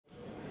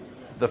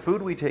The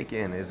food we take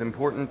in is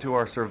important to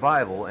our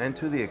survival and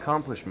to the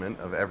accomplishment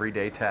of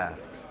everyday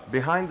tasks.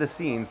 Behind the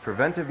scenes,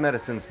 preventive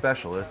medicine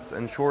specialists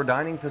ensure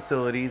dining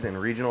facilities in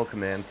Regional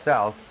Command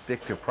South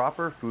stick to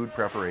proper food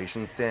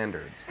preparation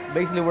standards.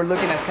 Basically, we're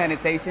looking at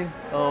sanitation.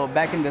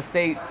 Back in the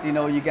States,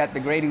 you got the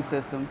grading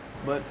system,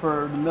 but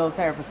for the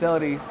military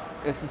facilities,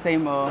 it's the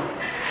same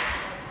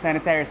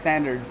sanitary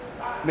standards.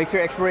 Make sure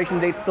expiration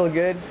date's still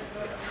good.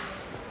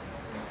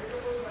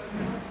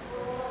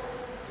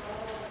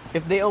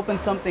 If they open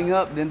something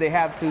up, then they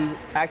have to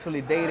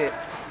actually date it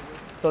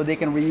so they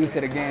can reuse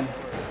it again.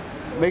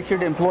 Make sure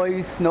the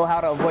employees know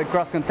how to avoid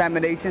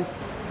cross-contamination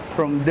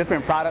from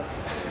different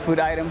products, food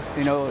items.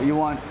 You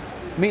want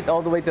meat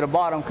all the way to the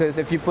bottom, because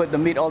if you put the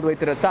meat all the way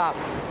to the top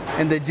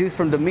and the juice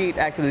from the meat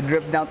actually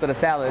drips down to the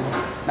salad,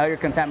 now you're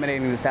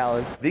contaminating the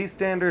salad. These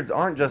standards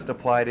aren't just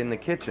applied in the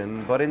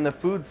kitchen, but in the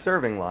food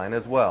serving line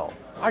as well.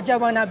 Our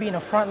job might not be in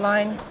the front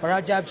line, but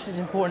our job is as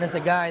important as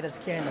the guy that's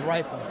carrying the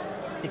rifle,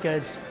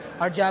 because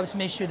our job is to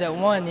make sure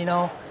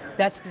that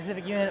that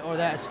specific unit or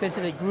that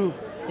specific group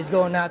is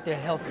going out there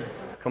healthy.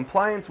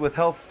 Compliance with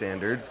health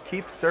standards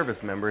keeps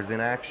service members in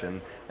action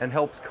and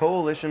helps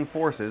coalition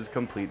forces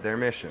complete their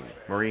mission.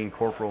 Marine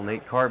Corporal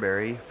Nate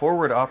Carberry,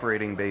 Forward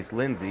Operating Base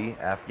Lindsay,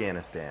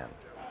 Afghanistan.